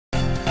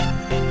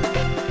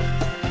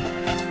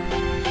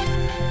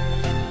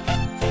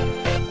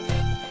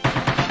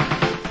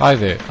Hi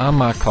there, I'm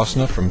Mark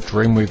Costner from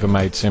Dreamweaver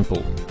Made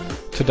Simple.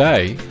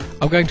 Today,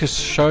 I'm going to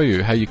show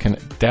you how you can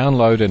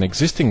download an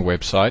existing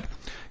website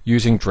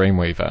using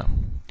Dreamweaver.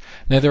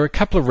 Now there are a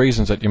couple of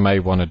reasons that you may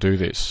want to do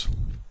this.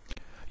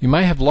 You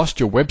may have lost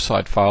your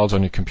website files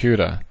on your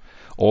computer,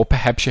 or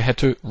perhaps you had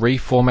to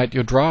reformat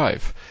your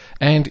drive,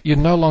 and you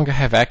no longer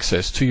have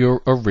access to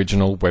your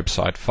original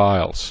website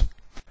files.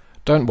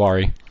 Don't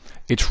worry.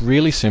 It's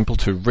really simple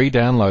to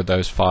re-download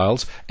those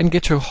files and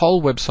get your whole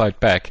website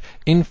back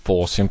in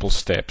 4 simple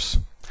steps.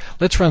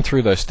 Let's run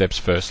through those steps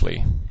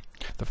firstly.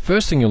 The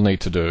first thing you'll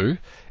need to do,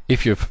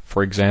 if you've,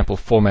 for example,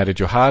 formatted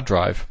your hard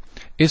drive,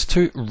 is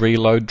to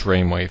reload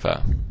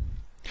Dreamweaver.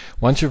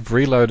 Once you've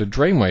reloaded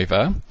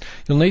Dreamweaver,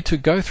 you'll need to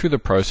go through the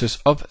process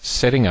of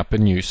setting up a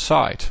new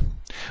site.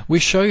 We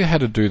show you how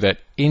to do that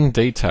in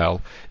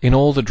detail in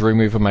all the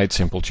Dreamweaver Made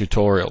Simple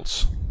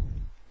tutorials.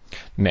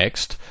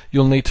 Next,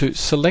 you'll need to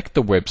select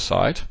the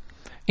website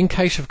in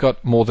case you've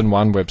got more than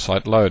one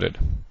website loaded.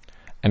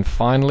 And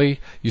finally,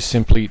 you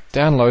simply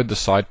download the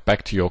site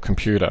back to your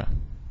computer.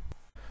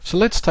 So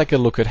let's take a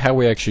look at how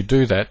we actually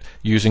do that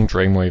using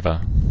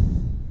Dreamweaver.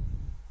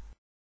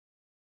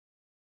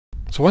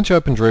 So once you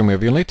open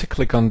Dreamweaver, you'll need to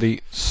click on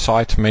the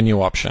Site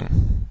menu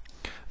option.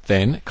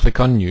 Then click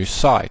on New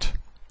Site.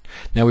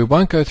 Now we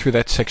won't go through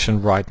that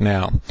section right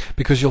now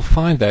because you'll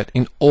find that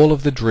in all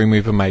of the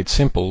Dreamweaver Made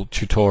Simple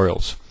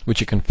tutorials, which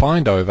you can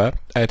find over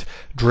at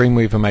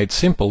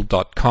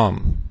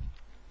dreamweavermadesimple.com.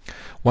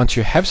 Once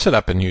you have set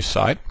up a new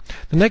site,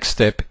 the next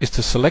step is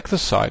to select the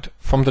site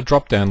from the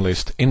drop-down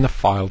list in the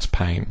Files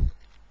pane.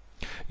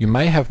 You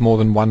may have more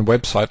than one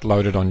website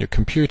loaded on your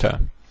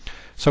computer.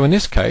 So in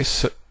this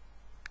case,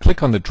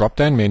 click on the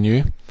drop-down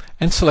menu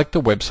and select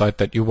the website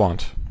that you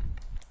want.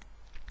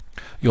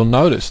 You'll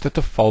notice that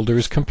the folder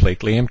is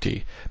completely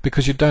empty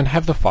because you don't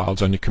have the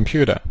files on your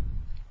computer.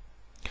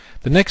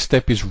 The next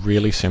step is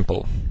really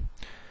simple.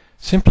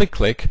 Simply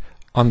click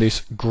on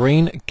this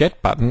green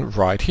Get button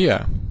right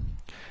here.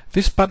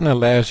 This button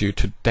allows you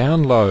to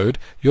download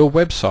your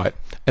website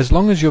as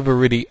long as you've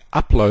already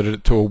uploaded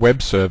it to a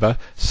web server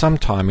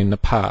sometime in the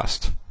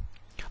past.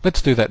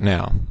 Let's do that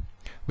now.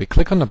 We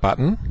click on the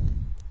button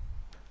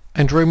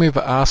and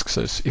Dreamweaver asks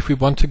us if we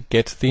want to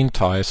get the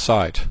entire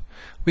site.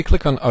 We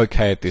click on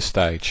OK at this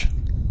stage.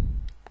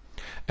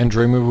 And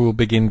Dreamweaver will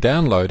begin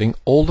downloading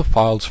all the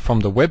files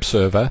from the web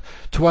server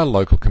to our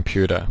local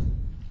computer.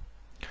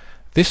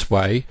 This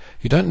way,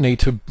 you don't need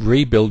to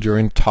rebuild your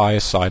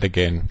entire site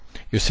again.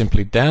 You're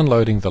simply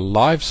downloading the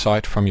live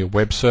site from your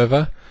web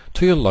server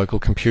to your local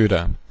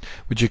computer,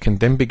 which you can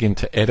then begin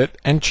to edit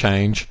and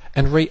change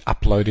and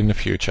re-upload in the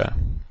future.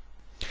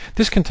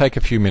 This can take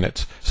a few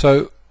minutes,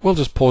 so we'll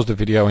just pause the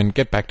video and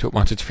get back to it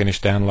once it's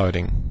finished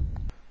downloading.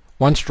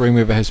 Once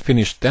Dreamweaver has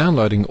finished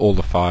downloading all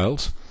the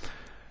files,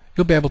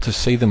 you'll be able to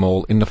see them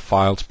all in the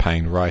Files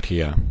pane right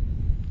here.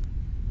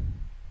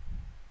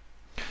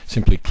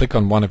 Simply click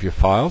on one of your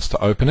files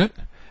to open it,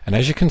 and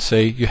as you can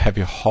see, you have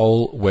your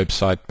whole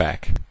website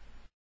back.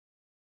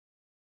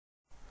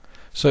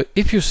 So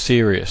if you're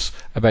serious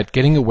about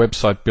getting a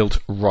website built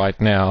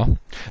right now,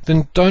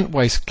 then don't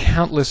waste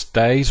countless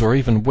days or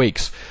even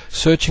weeks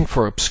searching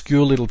for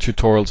obscure little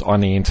tutorials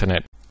on the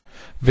internet.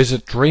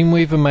 Visit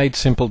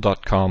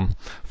dreamweavermadesimple.com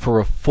for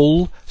a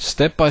full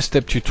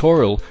step-by-step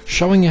tutorial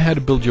showing you how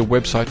to build your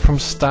website from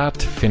start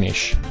to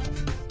finish.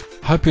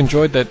 Hope you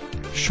enjoyed that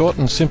short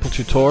and simple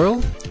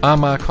tutorial.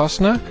 I'm Mark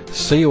Costner.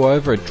 See you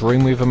over at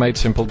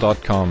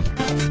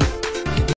dreamweavermadesimple.com.